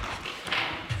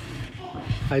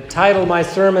I title my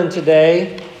sermon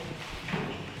today,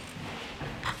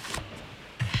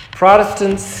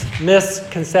 Protestants'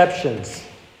 Misconceptions.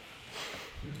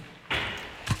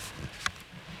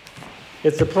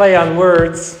 It's a play on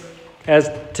words, as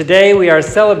today we are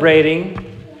celebrating,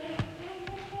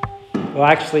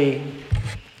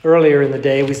 earlier in the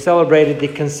day, we celebrated the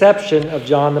conception of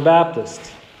John the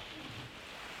Baptist.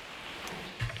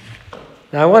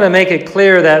 Now, I want to make it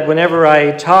clear that whenever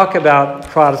I talk about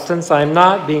Protestants, I'm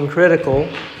not being critical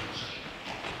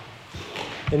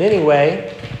in any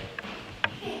way.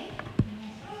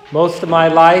 Most of my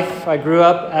life, I grew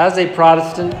up as a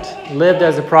Protestant, lived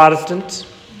as a Protestant.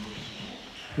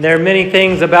 And there are many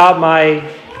things about my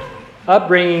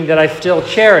upbringing that I still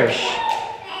cherish.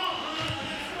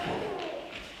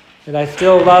 And I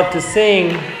still love to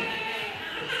sing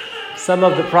some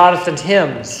of the Protestant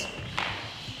hymns.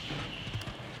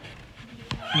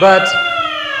 But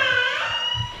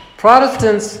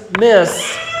Protestants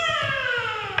miss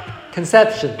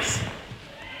conceptions.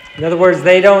 In other words,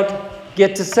 they don't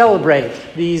get to celebrate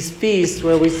these feasts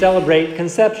where we celebrate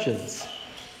conceptions.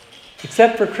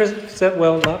 Except for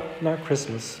not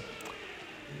Christmas.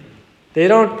 They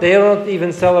don't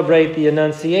even celebrate the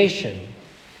Annunciation,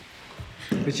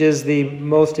 which is the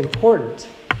most important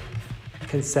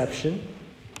conception.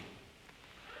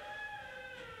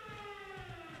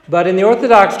 But in the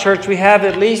Orthodox Church, we have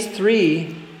at least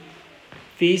 3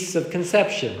 feasts of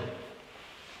conception.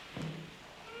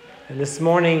 And this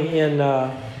morning in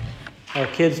our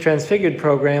Kids Transfigured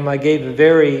program, I gave a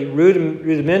very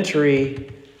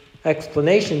rudimentary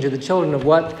explanation to the children of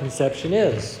what conception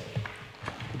is.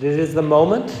 It is the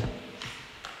moment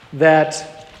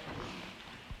that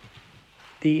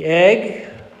the egg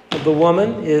of the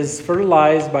woman is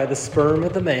fertilized by the sperm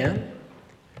of the man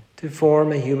to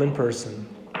form a human person.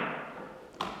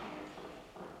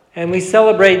 And we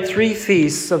celebrate 3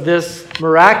 feasts of this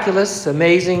miraculous,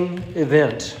 amazing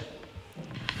event.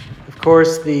 Of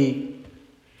course, the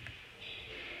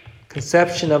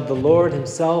conception of the Lord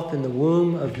himself in the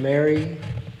womb of Mary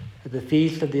at the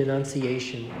Feast of the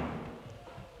Annunciation.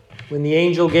 When the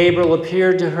angel Gabriel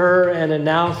appeared to her and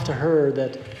announced to her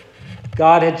that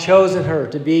God had chosen her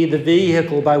to be the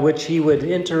vehicle by which he would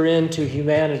enter into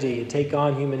humanity and take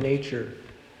on human nature.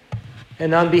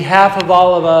 And on behalf of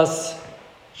all of us,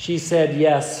 she said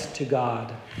yes to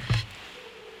God.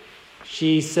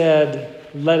 She said,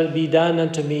 "Let it be done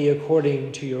unto me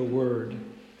according to your word."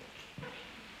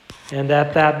 And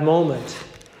at that moment,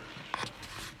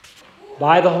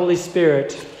 by the Holy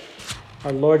Spirit,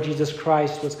 our Lord Jesus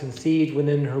Christ was conceived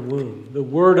within her womb. The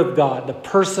Word of God, the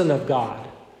person of God,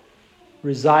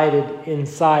 resided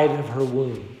inside of her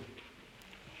womb.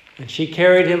 And she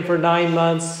carried him for 9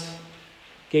 months,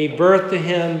 gave birth to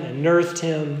him and nursed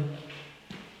him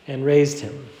and raised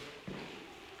him.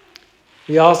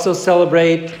 We also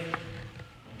celebrate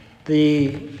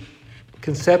the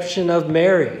conception of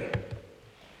Mary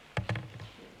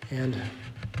and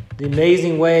the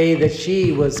amazing way that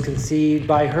she was conceived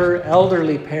by her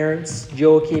elderly parents,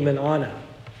 Joachim and Anna.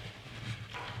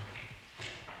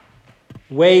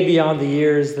 Way beyond the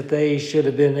years that they should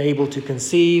have been able to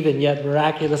conceive, and yet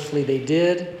miraculously they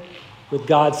did, with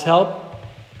God's help.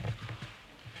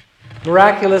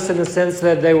 Miraculous in the sense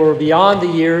that they were beyond the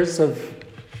years of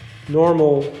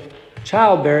normal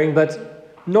childbearing,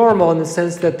 but normal in the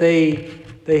sense that they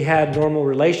had normal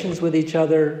relations with each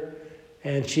other,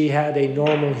 and she had a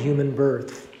normal human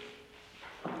birth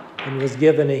and was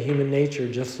given a human nature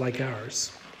just like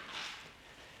ours.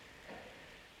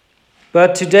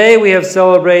 But today we have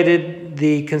celebrated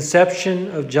the conception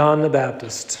of John the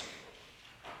Baptist,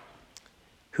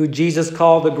 who Jesus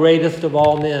called the greatest of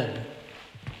all men.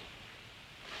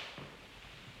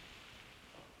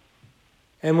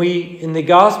 And in the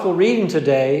gospel reading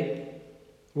today,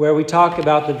 where we talk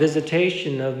about the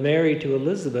visitation of Mary to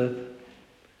Elizabeth,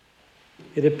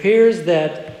 it appears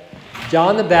that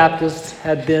John the Baptist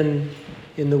had been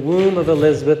in the womb of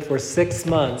Elizabeth for 6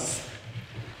 months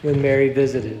when Mary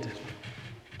visited.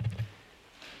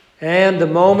 And the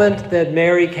moment that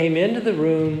Mary came into the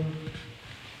room,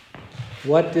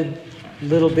 what did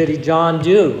little bitty John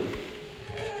do?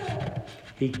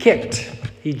 He kicked,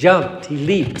 he jumped, he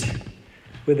leaped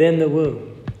within the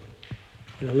womb.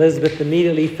 And Elizabeth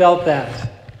immediately felt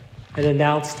that and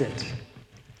announced it.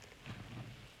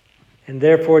 And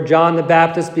therefore John the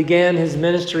Baptist began his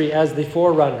ministry as the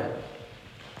forerunner,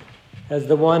 as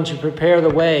the one to prepare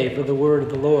the way for the word of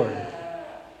the Lord,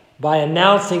 by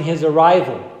announcing his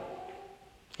arrival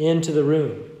into the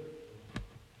room,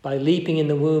 by leaping in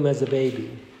the womb as a baby.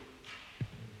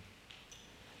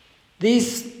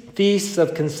 These feasts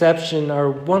of conception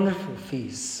are wonderful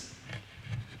feasts.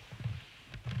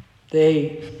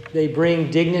 They bring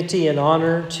dignity and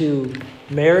honor to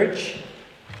marriage.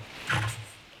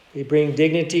 They bring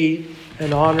dignity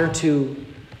and honor to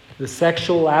the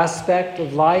sexual aspect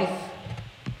of life,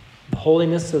 the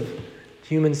holiness of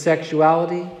human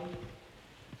sexuality.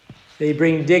 They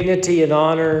bring dignity and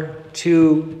honor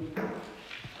to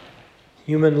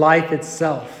human life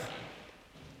itself,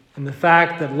 and the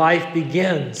fact that life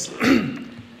begins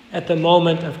at the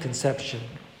moment of conception.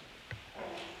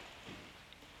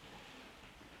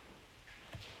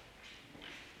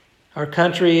 Our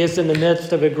country is in the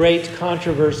midst of a great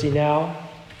controversy now,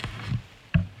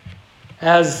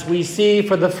 as we see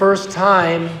for the first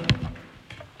time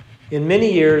in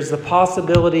many years the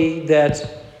possibility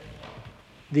that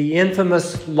the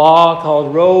infamous law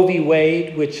called Roe v.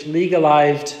 Wade, which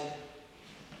legalized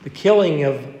the killing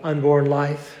of unborn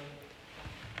life,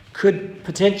 could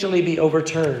potentially be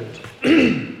overturned.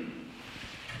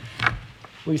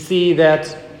 We see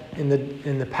that in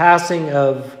the passing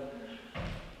of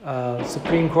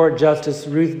Supreme Court Justice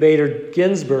Ruth Bader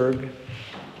Ginsburg,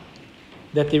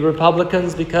 that the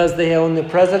Republicans, because they own the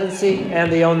presidency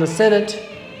and they own the Senate,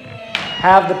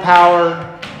 have the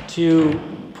power to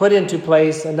put into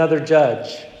place another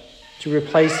judge to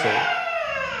replace her.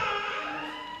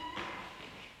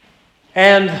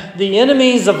 And the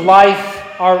enemies of life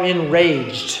are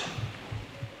enraged.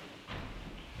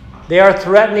 They are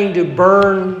threatening to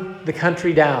burn the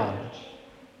country down.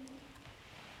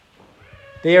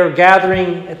 They are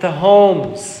gathering at the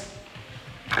homes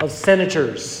of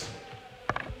senators,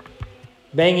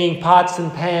 banging pots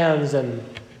and pans and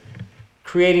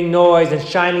creating noise and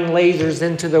shining lasers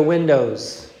into the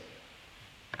windows,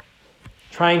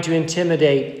 trying to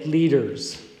intimidate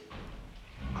leaders.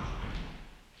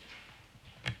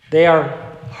 They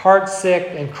are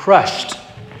heartsick and crushed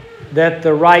that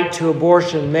the right to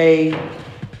abortion may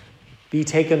be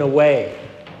taken away.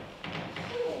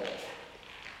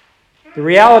 The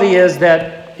reality is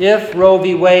that if Roe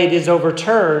v. Wade is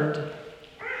overturned,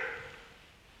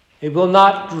 it will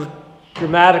not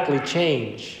dramatically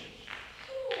change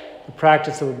the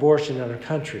practice of abortion in our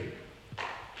country.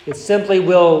 It simply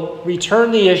will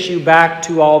return the issue back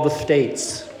to all the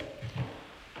states.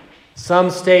 Some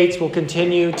states will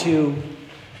continue to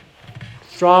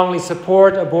strongly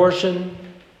support abortion.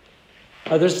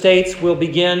 Other states will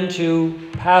begin to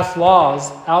pass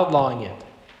laws outlawing it.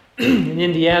 And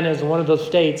Indiana is one of those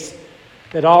states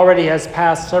that already has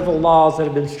passed several laws that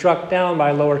have been struck down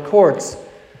by lower courts.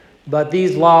 But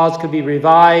these laws could be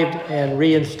revived and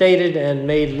reinstated and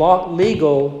made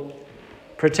legal,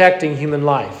 protecting human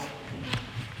life.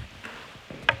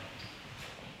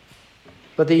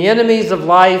 But the enemies of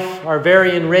life are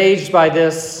very enraged by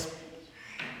this,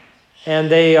 and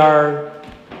they are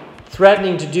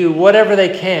threatening to do whatever they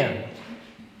can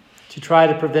to try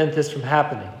to prevent this from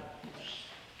happening.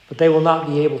 But they will not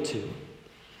be able to.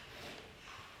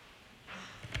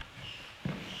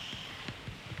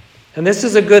 And this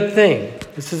is a good thing.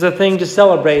 This is a thing to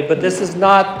celebrate, but this is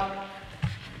not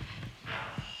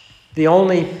the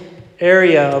only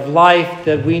area of life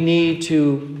that we need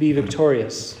to be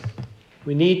victorious.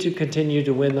 We need to continue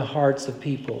to win the hearts of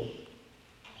people.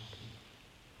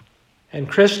 And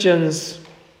Christians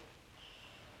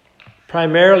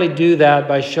primarily do that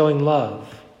by showing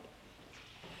love.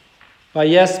 By,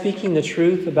 yes, speaking the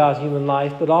truth about human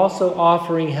life, but also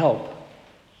offering help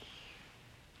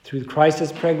through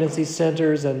crisis pregnancy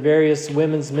centers and various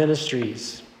women's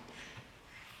ministries,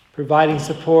 providing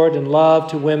support and love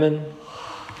to women,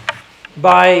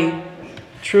 by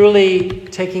truly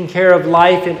taking care of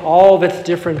life in all of its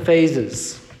different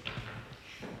phases,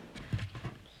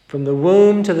 from the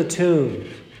womb to the tomb,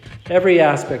 every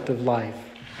aspect of life,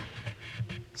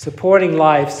 supporting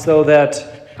life so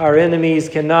that our enemies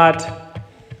cannot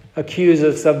accuse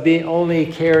us of only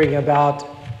caring about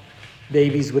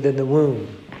babies within the womb.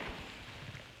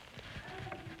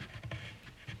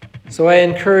 So I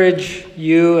encourage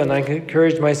you, and I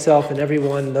encourage myself and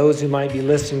everyone, those who might be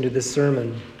listening to this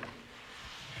sermon,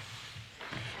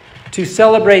 to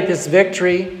celebrate this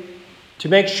victory, to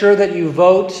make sure that you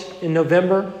vote in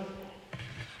November,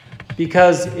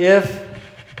 because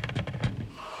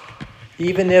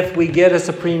even if we get a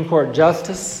Supreme Court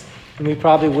justice, and we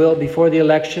probably will before the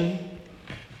election,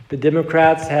 the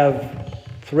Democrats have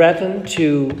threatened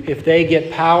to, if they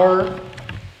get power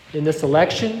in this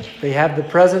election, they have the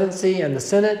presidency and the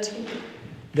Senate,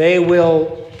 they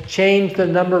will change the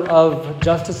number of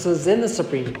justices in the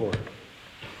Supreme Court.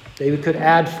 They could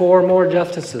add 4 more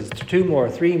justices, 2 more,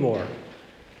 3 more,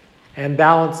 and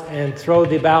balance and throw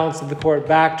the balance of the court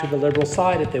back to the liberal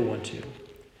side if they want to.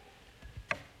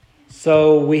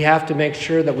 So we have to make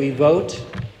sure that we vote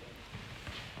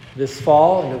this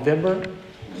fall, in November,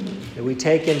 that we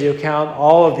take into account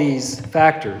all of these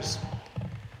factors.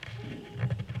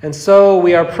 And so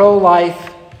we are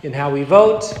pro-life in how we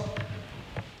vote,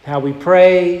 how we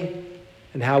pray,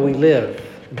 and how we live,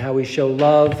 and how we show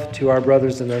love to our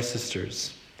brothers and our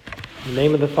sisters. In the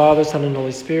name of the Father, Son, and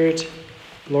Holy Spirit,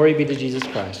 glory be to Jesus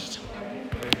Christ.